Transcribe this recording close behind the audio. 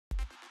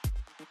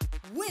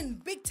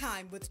Win big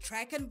time with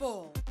Track and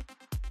Ball.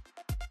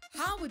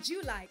 How would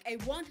you like a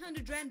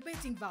 100 Rand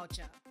betting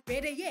voucher?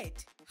 Better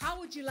yet, how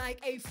would you like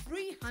a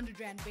free 100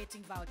 Rand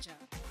betting voucher?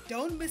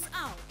 Don't miss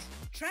out.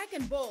 Track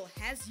and Ball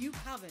has you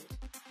covered.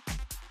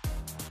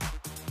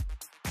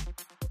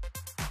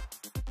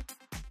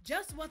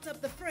 Just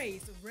WhatsApp the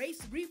phrase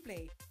Race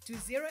Replay to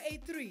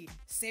 083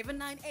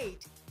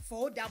 798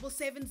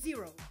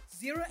 4770,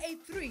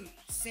 083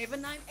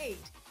 798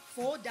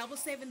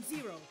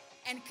 4770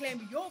 and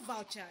claim your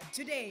voucher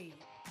today.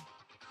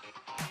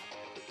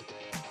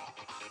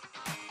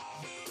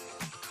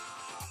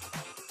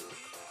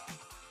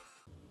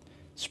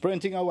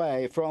 Sprinting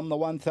away from the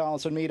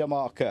 1,000 metre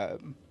marker.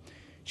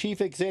 Chief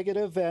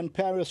Executive and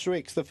Paris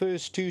RIX, the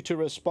first two to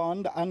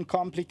respond.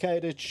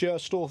 Uncomplicated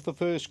just off the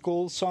first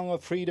call. Song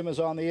of Freedom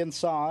is on the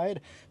inside.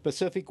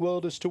 Pacific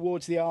World is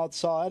towards the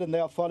outside, and they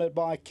are followed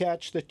by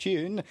Catch the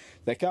Tune.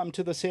 They come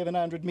to the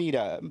 700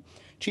 metre.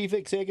 Chief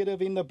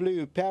Executive in the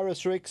blue.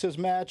 Paris RIX is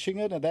matching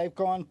it, and they've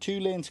gone 2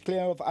 lengths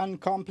clear of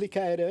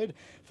Uncomplicated.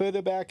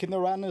 Further back in the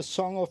run is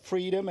Song of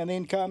Freedom, and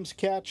then comes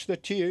Catch the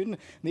Tune.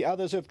 The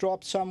others have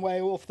dropped some way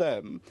off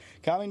them.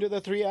 Coming to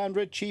the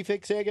 300, Chief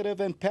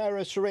Executive and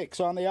Paris RIX.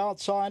 On the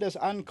outside is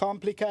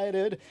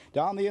Uncomplicated.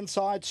 Down the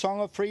inside, Song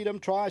of Freedom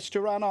tries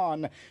to run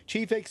on.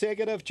 Chief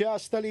Executive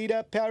just the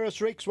leader.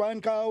 Paris RIX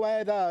won't go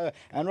away though.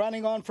 And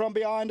running on from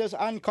behind is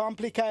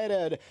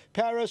Uncomplicated.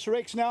 Paris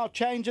RIX now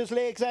changes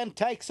legs and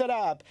takes it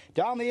up.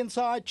 Down the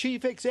inside,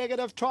 Chief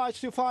Executive tries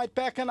to fight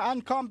back, and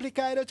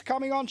Uncomplicated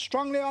coming on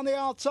strongly on the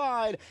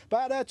outside.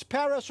 But it's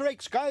Paris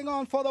RIX going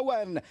on for the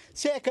win.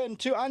 Second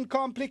to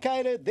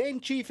Uncomplicated, then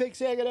Chief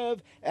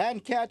Executive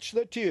and Catch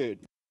the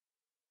Tune.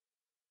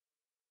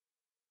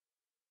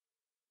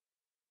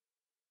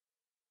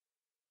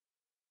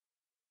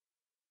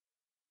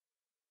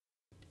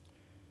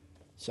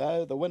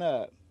 So the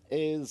winner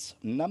is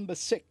number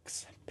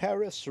 6,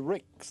 Paris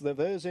RIX, the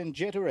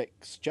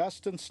Vercingetorix.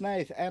 Justin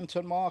Snaith,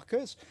 Anton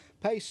Marcus,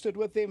 pasted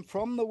with them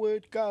from the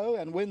word go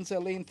and wins a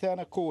length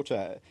and a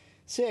quarter.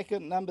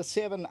 Second, number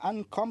 7,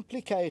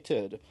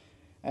 Uncomplicated.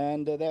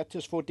 And that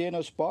is for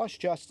Dennis Bosch.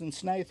 Justin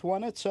Snaith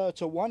won it, so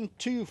it's a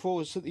 1-2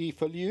 for the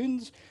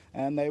Falloons,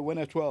 and they win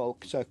it well.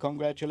 So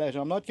congratulations.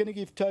 I'm not going to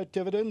give tote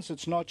dividends.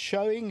 It's not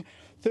showing.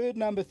 Third,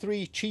 number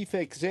 3, Chief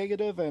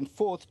Executive, and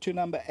fourth to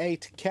number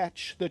 8,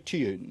 Catch the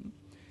Tune.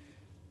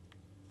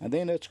 And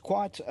then it's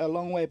quite a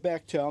long way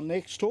back to our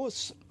next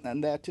horse,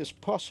 and that is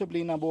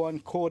possibly number 1,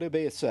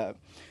 Cordobesa.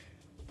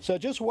 So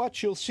just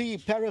watch, you'll see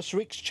Paris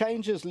RIX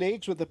changes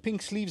legs with the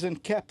pink sleeves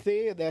and cap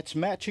there. That's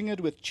matching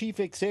it with Chief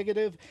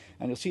Executive.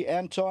 And you'll see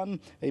Anton,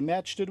 he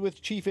matched it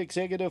with Chief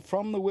Executive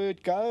from the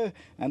word go.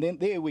 And then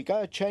there we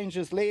go,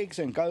 changes legs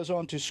and goes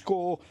on to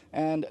score.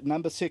 And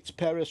number 6,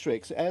 Paris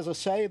RIX. As I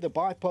say, the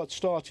bipod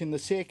starts in the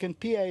second,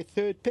 PA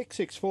third, pick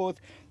 6 fourth,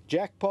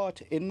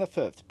 jackpot in the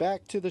 5th.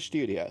 Back to the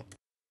studio.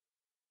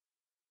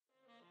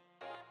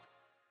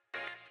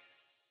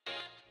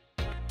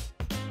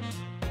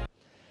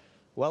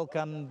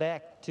 Welcome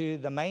back to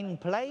the main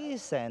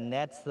place, and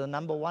that's the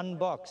number 1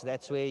 box.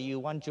 That's where you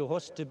want your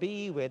horse to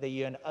be, whether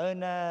you're an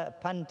owner,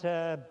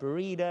 punter,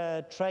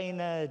 breeder,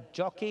 trainer,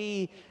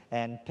 jockey.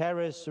 And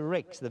Paris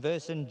RIX, the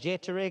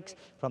Vercingetorix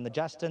from the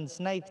Justin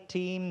Snaith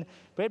team,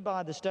 bred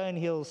by the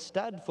Stonehill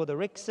Stud for the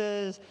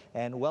Rixes,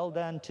 and well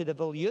done to the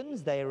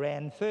Villions. They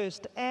ran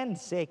first and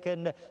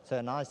second, so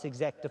a nice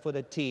exacta for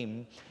the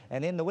team.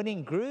 And then the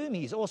winning groom,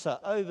 he's also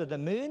over the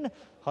moon.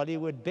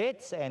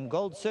 Hollywoodbets and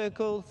Gold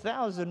Circle,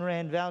 1,000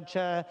 Rand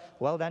voucher.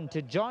 Well done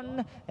to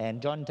John,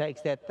 and John takes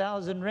that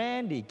 1,000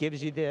 Rand. He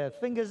gives you the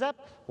fingers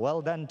up.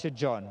 Well done to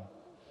John.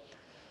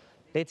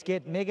 Let's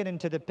get Megan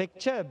into the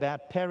picture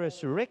about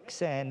Paris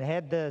RIX, and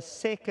had the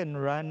second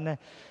run.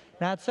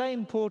 Now it's so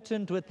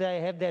important with they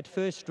have that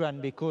first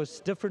run, because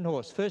different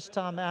horse. First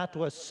time out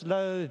was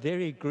slow,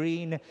 very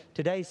green.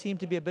 Today seemed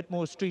to be a bit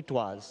more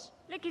streetwise.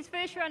 Look, his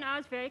first run, I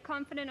was very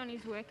confident on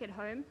his work at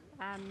home.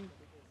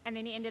 And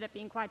then he ended up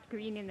being quite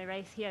green in the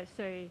race here.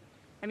 So,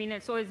 I mean,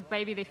 it's always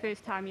maybe their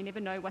first time. You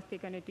never know what they're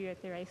going to do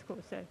at the race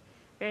course. So,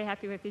 very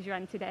happy with his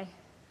run today.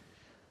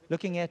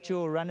 Looking at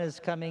your runners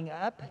coming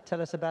up,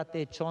 tell us about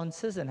their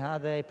chances and how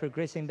they're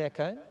progressing back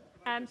home.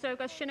 So we've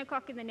got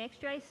Shinnecock in the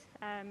next race.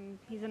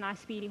 He's a nice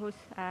speedy horse.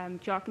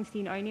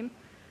 Jarkenstein own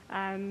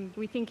him.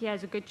 We think he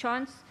has a good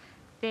chance.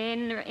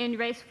 Then in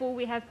race 4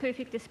 we have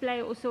Perfect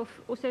Display, also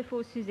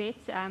for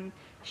Suzette.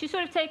 She's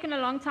sort of taken a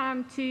long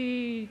time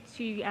to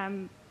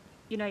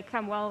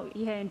come well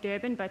here in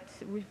Durban, but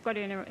we've got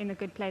her in a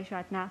good place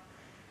right now.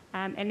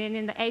 And then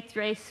in the 8th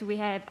race, we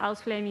have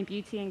Al's Flaming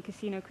Beauty and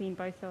Casino Queen,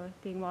 both are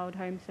doing well at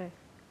home, so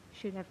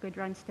should have good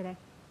runs today.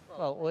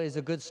 Well, always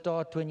a good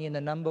start when you're in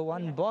the number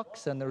 1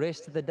 box, and the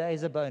rest of the day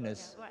is a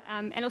bonus.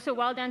 And also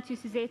well done to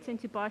Suzette and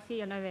to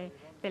Barcy. I know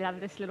they love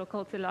this little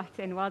colt a lot,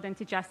 and well done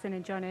to Justin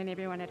and John and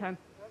everyone at home.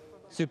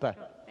 Super.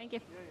 Thank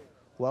you.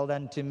 Well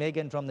done to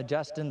Megan from the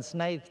Justin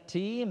Snaith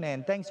team,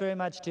 and thanks very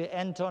much to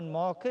Anton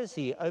Marcus.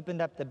 He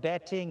opened up the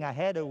batting. I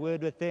had a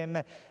word with him.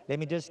 Let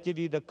me just give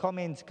you the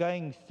comments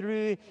going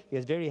through. He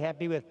was very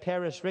happy with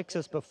Paris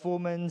RIX's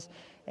performance,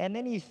 and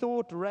then he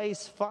thought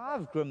race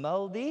 5,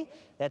 Grimaldi,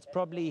 that's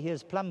probably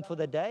his plum for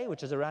the day,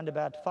 which is around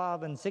about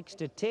 5 and 6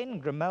 to 10.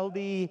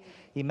 Grimaldi,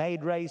 he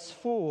made race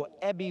 4,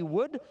 Abbey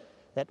Wood.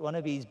 That one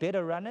of his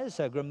better runners,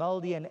 so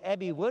Grimaldi and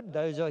Abbey Wood,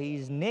 those are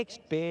his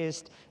next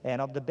best,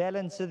 and of the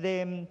balance of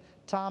them,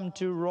 Time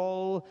to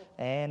Roll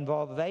and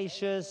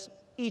Vivacious,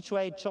 Each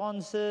Way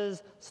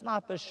Chances,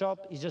 Sniper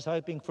Shop, he's just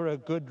hoping for a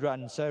good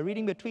run. So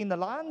reading between the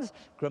lines,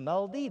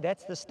 Grimaldi,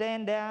 that's the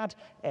standout,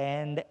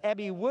 and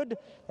Abbey Wood,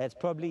 that's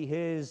probably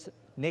his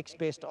next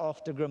best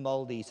after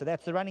Grimaldi. So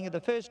that's the running of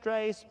the first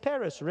race,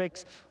 Paris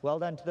RIX. Well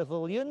done to the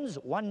Villians,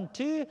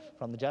 1-2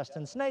 from the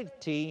Justin Snaith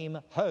team,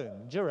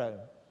 home, Jerome.